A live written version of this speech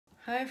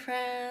Hi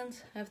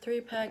friends, I have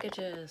 3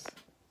 packages.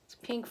 It's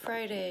Pink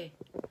Friday.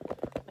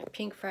 My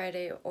Pink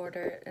Friday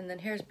order. And then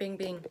here's Bing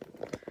Bing.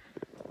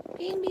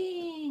 Bing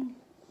Bing!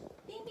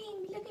 Bing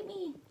Bing, look at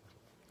me.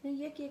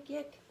 Yuck, yuck,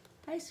 yuck.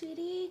 Hi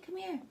sweetie, come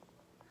here.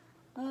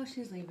 Oh,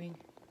 she's leaving.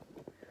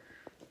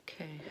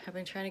 Okay, I've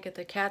been trying to get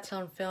the cats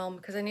on film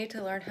because I need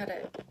to learn how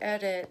to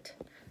edit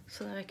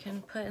so that I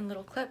can put in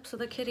little clips of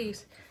the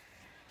kitties.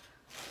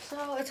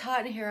 So it's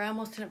hot in here. I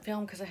almost didn't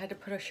film because I had to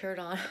put a shirt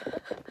on.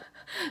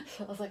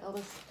 So I was like, I'll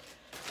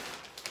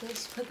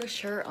just put the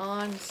shirt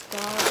on.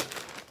 Stop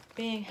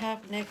being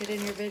half naked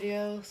in your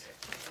videos.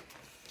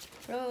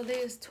 Oh,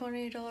 these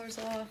 $20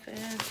 off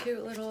and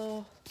cute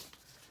little,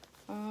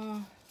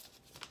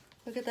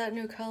 look at that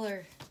new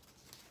color.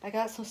 I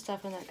got some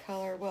stuff in that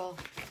color. Well,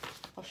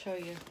 I'll show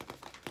you.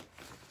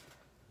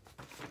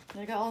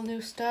 I got all new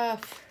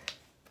stuff.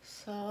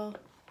 So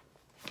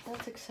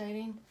that's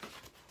exciting.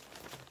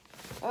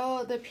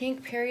 Oh, the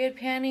pink period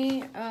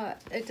panty,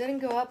 it didn't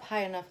go up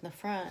high enough in the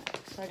front,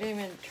 so I didn't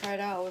even try it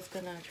out. I was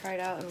gonna try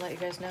it out and let you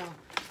guys know.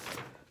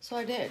 So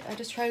I did. I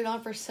just tried it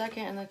on for a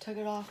second and I took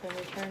it off and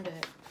returned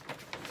it.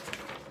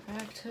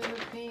 Back to the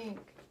pink.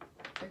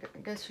 I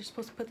guess you're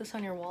supposed to put this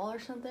on your wall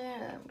or something?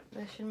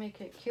 That should make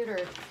it cuter.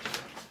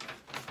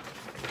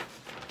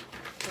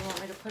 You want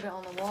me to put it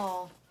on the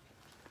wall.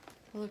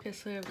 Look, I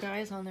see have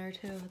guys on there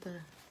too with the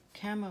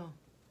camo.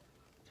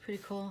 It's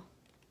pretty cool.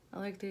 I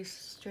like these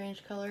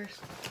strange colors.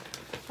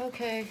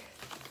 Okay.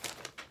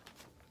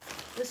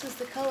 This is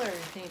the color,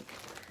 I think.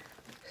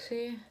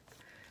 See?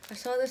 I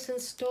saw this in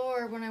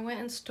store. When I went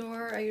in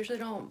store, I usually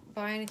don't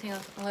buy anything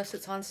unless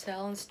it's on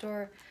sale in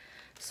store.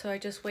 So I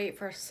just wait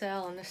for a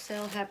sale, and the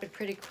sale happened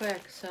pretty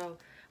quick. So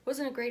it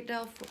wasn't a great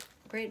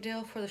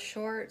deal for the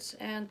shorts,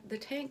 and the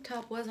tank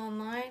top was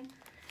online,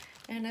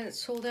 and it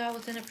sold out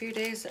within a few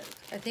days.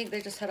 I think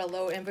they just had a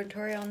low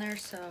inventory on there,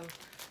 so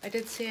I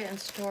did see it in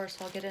store,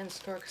 so I'll get it in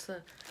store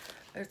because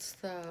it's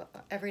the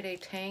everyday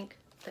tank.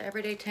 The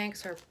everyday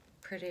tanks are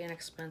pretty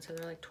inexpensive.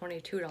 They're like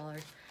 $22.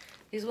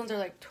 These ones are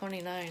like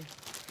 $29.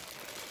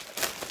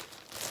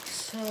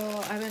 So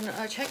I've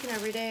been checking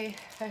every day,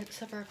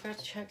 except for I forgot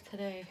to check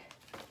today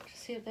to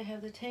see if they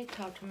have the tank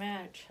top to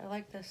match. I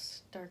like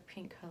this dark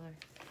pink color.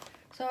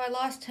 So I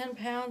lost 10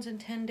 pounds in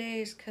 10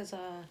 days because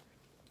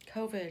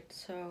COVID,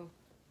 so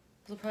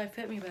this will probably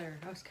fit me better.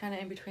 I was kind of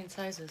in between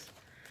sizes.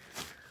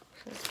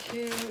 So it's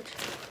cute.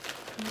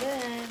 And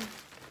then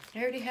I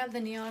already have the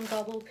neon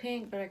bubble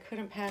pink, but I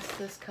couldn't pass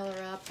this color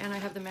up, and I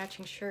have the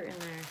matching shirt in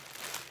there.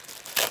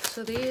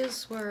 So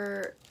these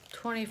were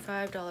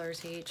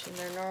 $25 each, and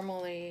they're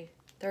normally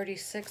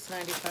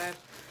 $36.95.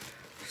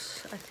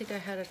 I think I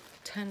had a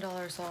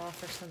 $10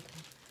 off or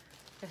something.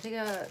 I think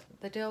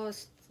the deal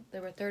was they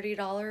were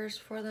 $30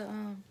 for the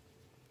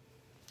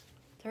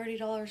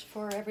 $30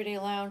 for Everyday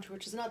Lounge,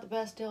 which is not the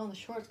best deal on the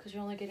shorts because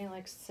you're only getting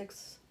like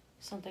 $6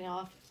 something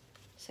off,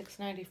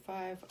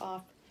 $6.95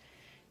 off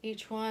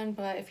each one,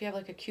 but if you have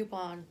like a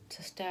coupon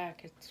to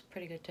stack, it's a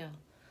pretty good deal.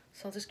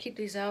 So I'll just keep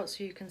these out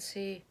so you can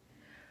see.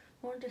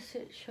 I wanted to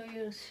show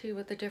you to see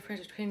what the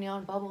difference between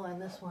Neon Bubble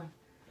and this one.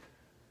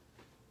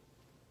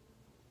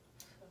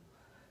 So,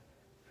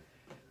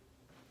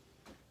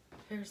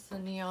 here's the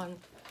Neon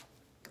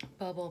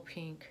Bubble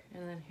pink,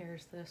 and then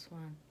here's this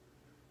one.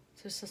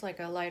 So this is like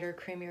a lighter,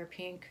 creamier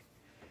pink.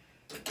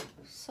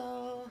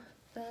 So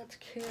that's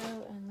cute,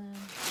 and then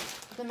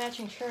the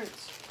matching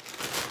shirts.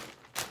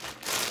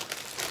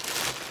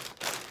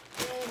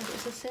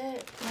 Is this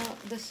it? No,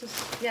 this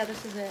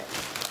is it.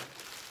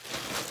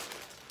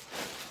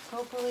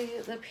 Hopefully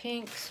the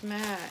pinks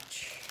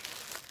match.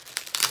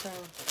 So,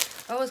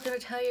 I was gonna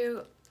tell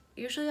you,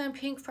 usually on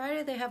Pink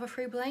Friday they have a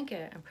free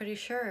blanket, I'm pretty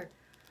sure.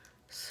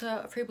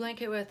 So, a free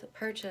blanket with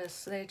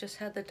purchase. They just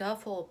had the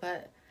duffel,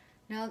 but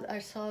now I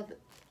saw that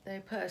they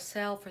put a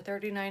sale for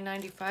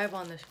 $39.95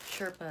 on the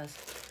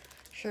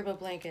Sherpa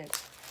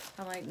blankets.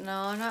 I'm like, no,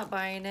 I'm not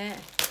buying it.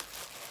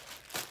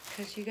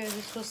 Because you guys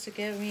are supposed to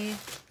give me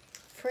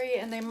free,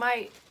 and they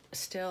might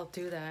still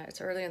do that.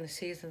 It's early in the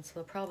season, so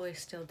they'll probably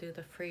still do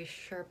the free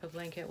Sherpa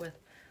blanket with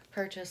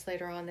purchase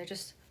later on. They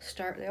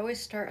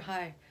always start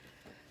high.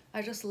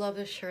 I just love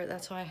this shirt.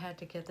 That's why I had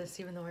to get this,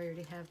 even though I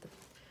already have the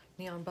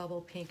neon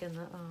bubble pink in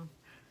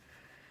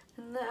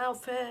the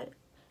outfit.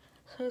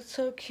 So it's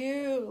so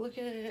cute. Look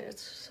at it.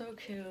 It's so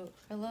cute.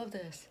 I love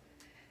this.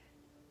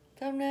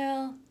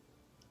 Thumbnail.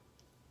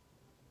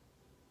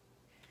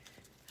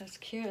 That's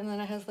cute. And then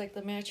it has like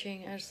the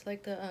matching. I just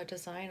like the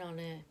design on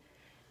it.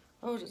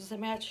 Oh, does it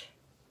match?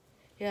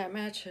 Yeah, it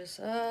matches.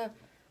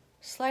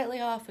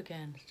 Slightly off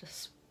again.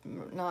 Just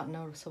not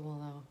noticeable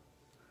though.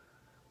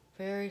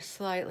 Very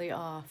slightly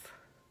off.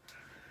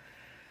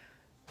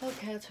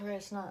 Okay, that's alright.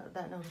 It's not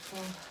that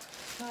noticeable.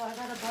 So I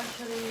got a bunch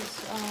of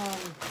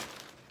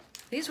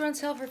these were on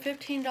sale for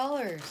 $15.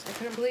 I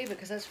couldn't believe it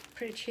because that's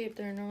pretty cheap.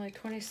 They're normally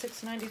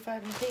 $26.95, I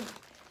think.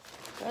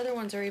 The other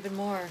ones are even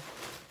more.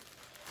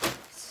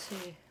 Let's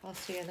see. I'll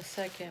see in a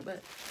second,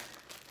 but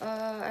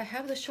I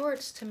have the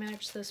shorts to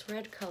match this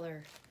red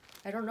color.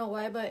 I don't know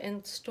why, but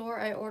in store,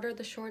 I ordered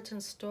the shorts in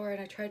store, and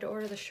I tried to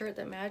order the shirt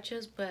that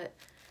matches, but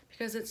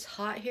because it's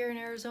hot here in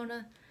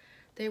Arizona,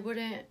 they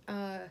wouldn't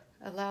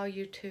allow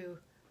you to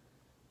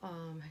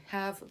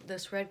have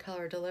this red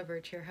color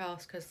delivered to your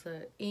house because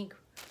the ink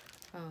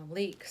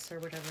leaks or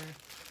whatever.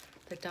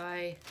 The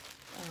dye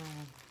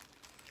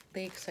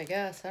leaks, I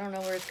guess. I don't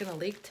know where it's gonna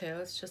leak to.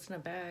 It's just in a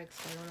bag,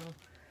 so I don't know.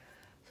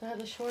 So I have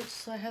the shorts,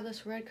 so I have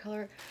this red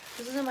color.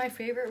 This isn't my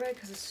favorite red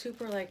because it's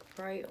super like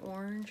bright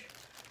orange,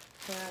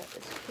 but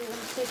it's cute. Let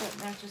me see if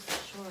it matches the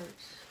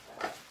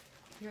shorts.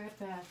 Be right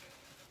back.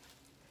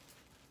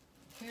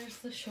 Here's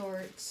the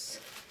shorts.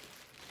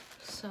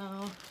 So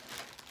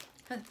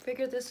I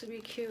figured this would be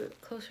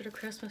cute closer to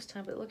Christmas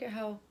time, but look at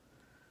how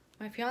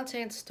my fiance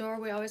in store,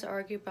 we always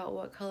argue about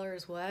what color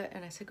is what,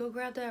 and I said, go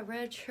grab that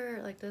red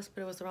shirt like this,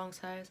 but it was the wrong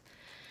size.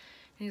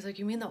 And he's like,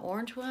 you mean the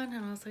orange one?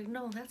 And I was like,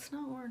 no, that's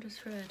not orange,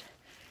 it's red.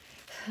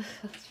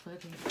 That's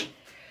funny.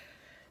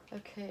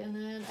 Okay, and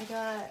then I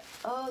got,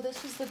 oh,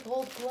 this is the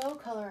gold glow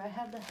color. I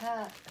have the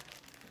hat.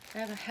 I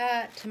have a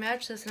hat to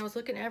match this, and I was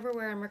looking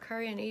everywhere on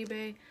Mercari and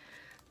eBay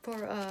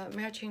for a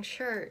matching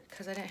shirt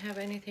because I didn't have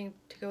anything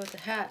to go with the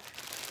hat.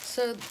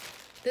 So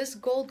this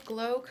gold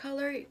glow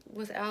color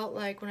was out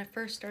like when I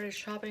first started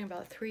shopping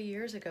about 3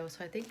 years ago,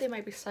 so I think they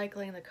might be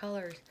cycling the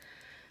colors.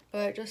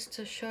 But just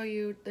to show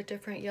you the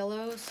different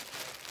yellows,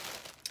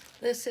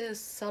 this is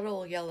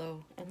subtle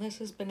yellow, and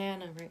this is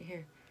banana right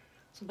here.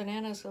 So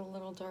banana is a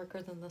little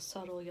darker than the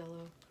subtle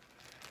yellow.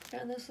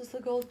 And this is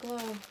the gold glow,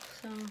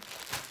 so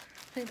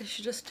I think they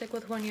should just stick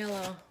with one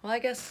yellow. Well, I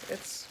guess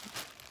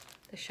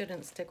they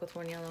shouldn't stick with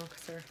one yellow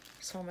because they're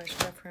so much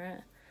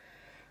different.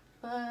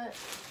 But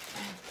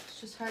it's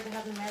just hard to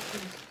have them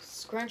matching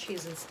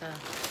scrunchies and stuff.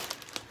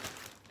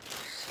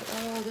 So,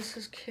 oh, this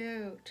is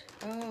cute.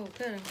 Oh,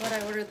 good. I'm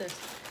glad I ordered this.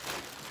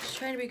 I was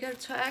trying to be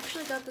good. So I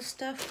actually got the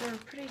stuff for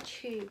pretty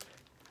cheap.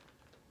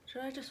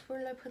 Where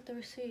did I put the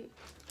receipt?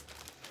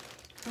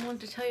 I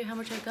wanted to tell you how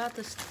much I got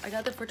this. I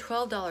got them for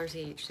 $12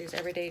 each, these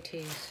everyday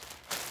tees.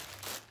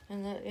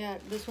 And yeah,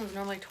 this one's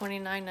normally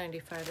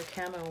 $29.95, the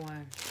camo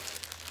one.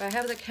 But I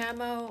have the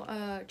camo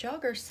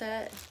jogger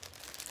set,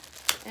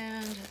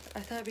 and I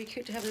thought it'd be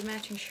cute to have the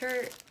matching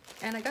shirt.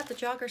 And I got the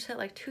jogger set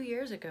like 2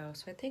 years ago,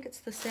 so I think it's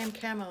the same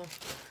camo.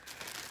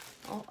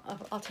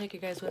 I'll take you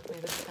guys with me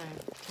this time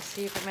to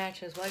see if it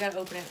matches. Well, I gotta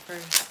open it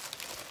first.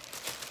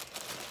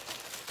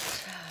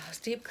 I was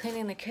deep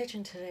cleaning the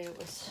kitchen today.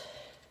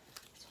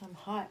 So I'm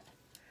hot.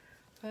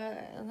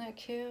 But isn't that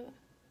cute?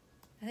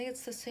 I think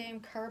it's the same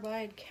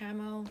carbide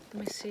camo.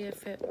 Let me see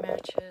if it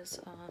matches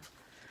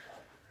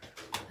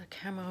the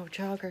camo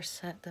jogger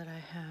set that I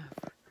have.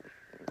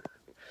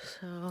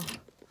 So,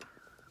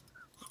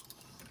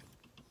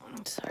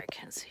 I'm sorry, I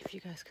can't see if you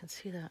guys can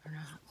see that or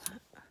not.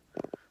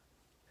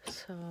 But,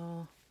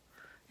 so,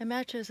 it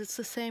matches. It's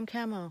the same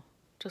camo.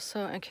 Just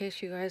so in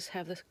case you guys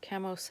have this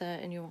camo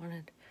set and you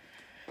wanted.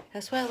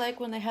 That's why I like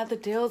when they have the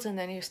deals and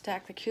then you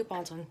stack the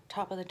coupons on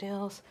top of the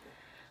deals.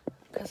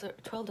 Because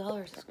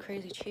 $12 is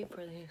crazy cheap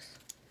for these.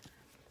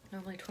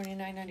 Normally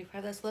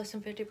 $29.95. That's less than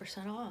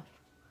 50% off.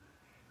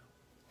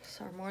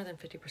 So, or more than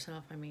 50%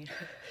 off, I mean.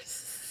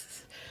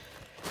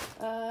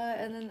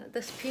 And then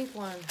this pink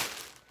one.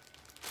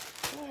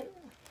 What?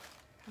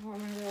 I don't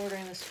remember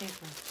ordering this pink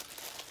one.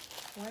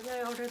 Why did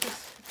I order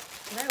this?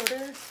 Did I order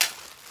this?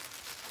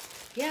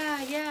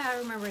 Yeah, I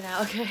remember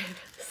now. Okay.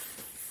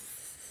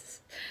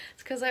 It's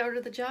because I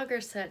ordered the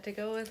jogger set to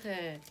go with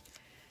it.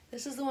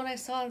 This is the one I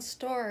saw in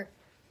store.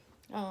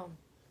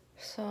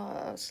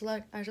 So it's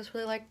like, I just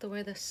really like the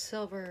way the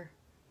silver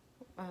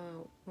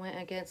went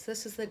against.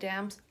 This is the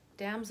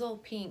Damsel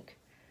Pink.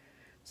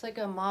 It's like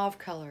a mauve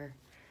color.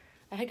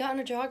 I had gotten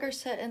a jogger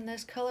set in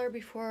this color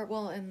before,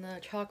 well, in the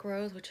chalk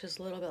rose, which is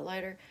a little bit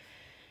lighter.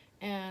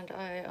 And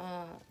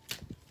I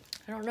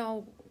don't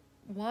know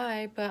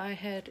why, but I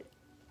had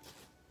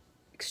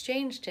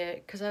exchanged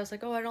it because I was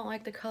like, oh, I don't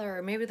like the color,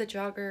 or maybe the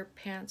jogger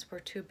pants were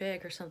too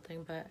big or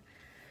something. But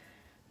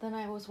then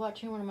I was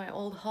watching one of my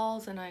old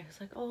hauls and I was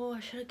like, oh,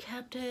 I should have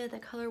kept it.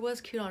 That color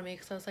was cute on me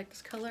because I was like,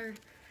 this color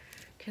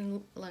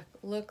can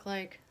look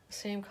like the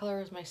same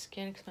color as my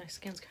skin because my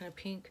skin's kind of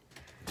pink.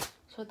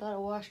 So I thought it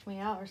washed me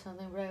out or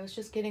something, but I was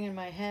just getting in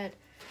my head.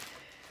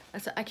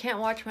 I can't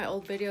watch my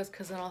old videos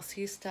because then I'll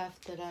see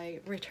stuff that I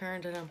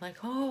returned and I'm like,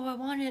 oh, I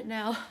want it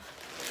now.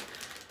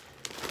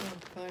 So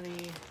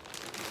funny.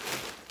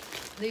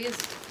 These,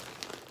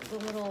 the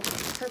little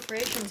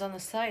perforations on the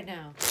side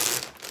now.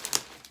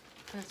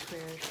 That's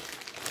weird.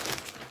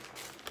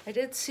 I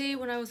did see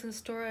when I was in the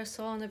store, I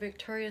saw on the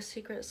Victoria's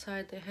Secret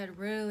side, they had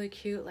really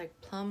cute, like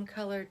plum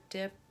colored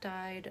dip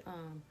dyed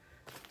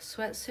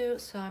sweatsuit,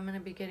 so I'm going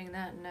to be getting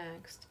that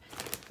next.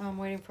 I'm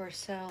waiting for a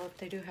sale if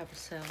they do have a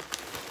sale.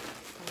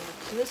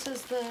 So this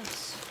is the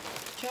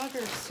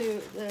jogger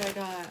suit that I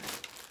got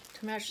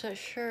to match that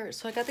shirt.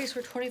 So I got these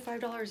for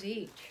 $25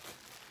 each.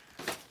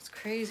 It's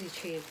crazy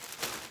cheap.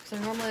 So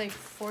they're normally like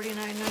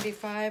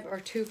 $49.95 or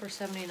 2 for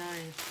 $79.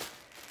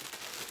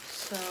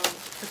 So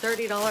for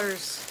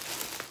 $30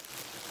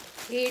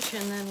 each,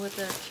 and then with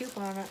the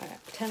coupon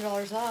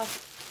 $10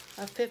 off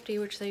of $50,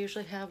 which they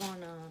usually have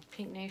on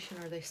Pink Nation,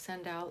 or they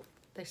send out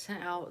they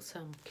sent out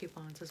some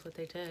coupons is what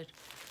they did.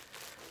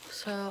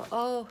 So,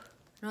 oh,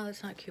 no,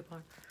 that's not a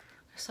coupon.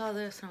 I saw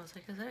this and I was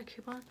like, is that a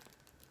coupon?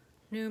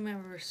 New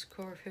members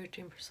score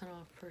 15%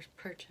 off first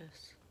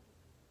purchase.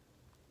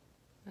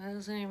 That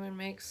doesn't even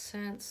make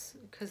sense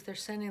because they're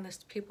sending this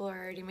to people who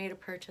already made a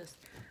purchase.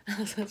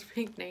 That's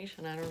Pink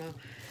Nation, I don't know.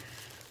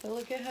 But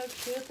look at how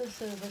cute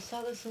this is. I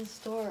saw this in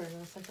store and I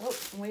was like, oh,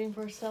 I'm waiting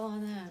for a sale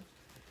on that.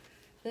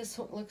 This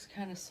one looks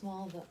kind of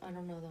small, but I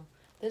don't know though.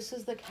 This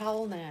is the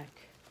cowl neck.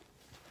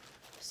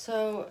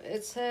 So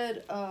it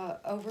said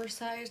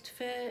oversized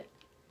fit.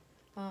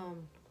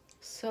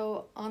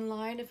 So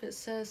online, if it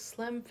says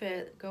slim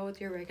fit, go with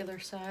your regular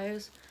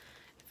size.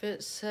 If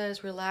it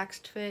says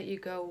relaxed fit, you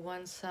go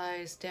one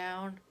size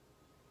down.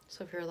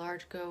 So if you're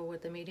large, go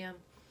with the medium.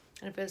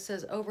 And if it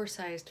says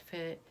oversized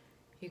fit,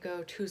 you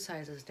go 2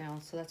 sizes down.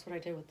 So that's what I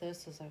did with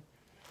this, is I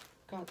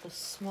got the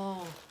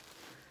small.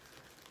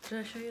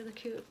 Did I show you the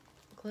cute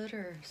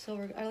glitter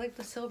silver? I like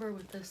the silver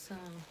with this, I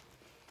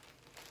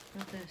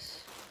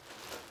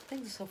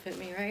think this will fit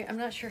me, right? I'm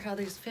not sure how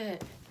these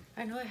fit.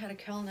 I know I had a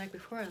cowl neck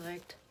before I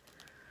liked.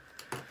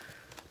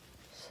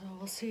 So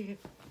we'll see.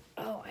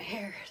 Oh, my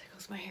hair, there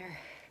goes my hair.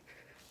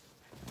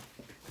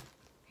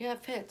 Yeah,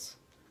 it fits.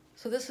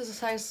 So this is a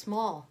size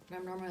small, and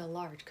I'm normally a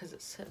large because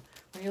it's,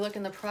 when you look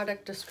in the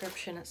product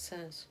description, it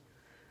says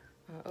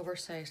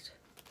oversized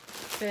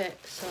fit.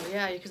 So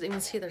yeah, you can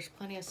even see there's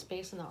plenty of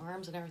space in the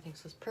arms and everything,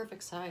 so it's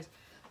perfect size.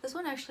 This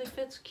one actually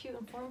fits cute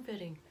and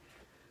form-fitting.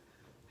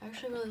 I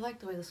actually really like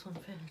the way this one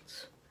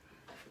fits.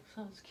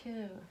 So it's cute.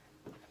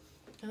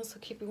 It also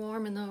keep you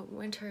warm in the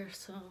winter,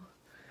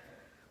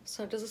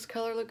 so does this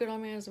color look good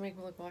on me, or does it make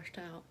me look washed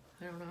out?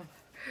 I don't know.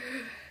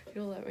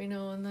 You'll let me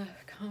know in the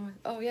comments.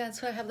 Oh yeah,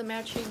 so I have the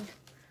matching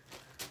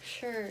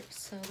shirt.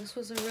 So this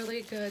was a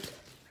really good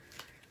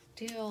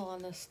deal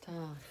on this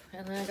stuff.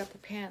 And then I got the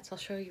pants. I'll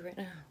show you right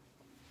now.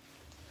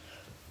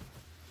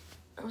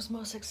 I was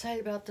most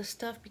excited about this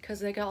stuff because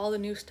they got all the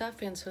new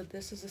stuff in. So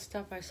this is the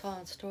stuff I saw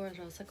in stores.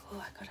 I was like, oh,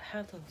 I gotta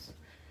have those.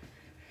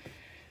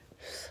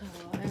 So,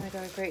 and I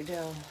got a great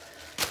deal.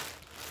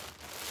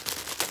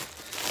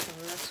 So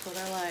that's what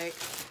I like.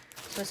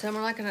 So I said I'm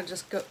not gonna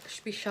just go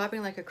be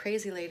shopping like a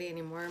crazy lady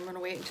anymore. I'm gonna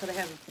wait until they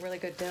have really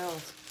good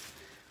deals.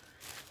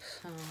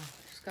 So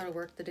just gotta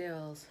work the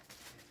deals.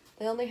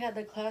 They only had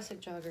the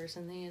classic joggers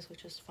in these,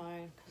 which is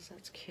fine because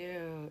that's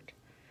cute.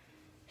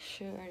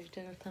 Shoot, I already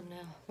did a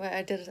thumbnail. Well,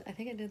 I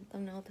think I did a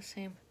thumbnail the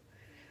same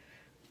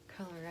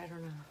color. I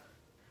don't know.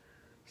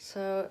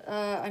 So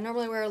I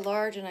normally wear a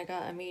large, and I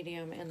got a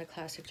medium in the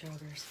classic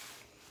joggers.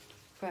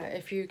 But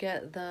if you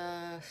get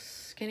the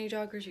skinny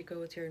joggers, you go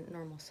with your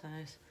normal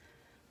size.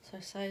 So I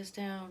sized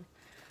down.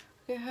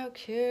 Look at how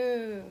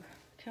cute.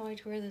 Can't wait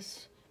to wear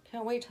this.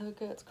 Can't wait till it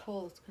gets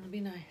cold. It's gonna be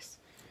nice.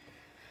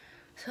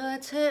 So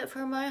that's it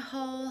for my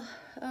haul.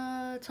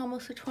 It's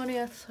almost the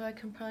 20th, so I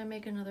can probably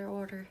make another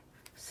order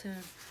soon.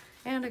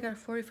 And I got a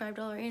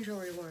 $45 angel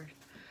reward.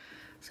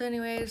 So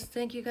anyways,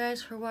 thank you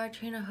guys for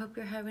watching. I hope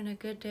you're having a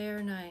good day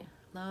or night.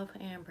 Love,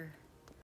 Amber.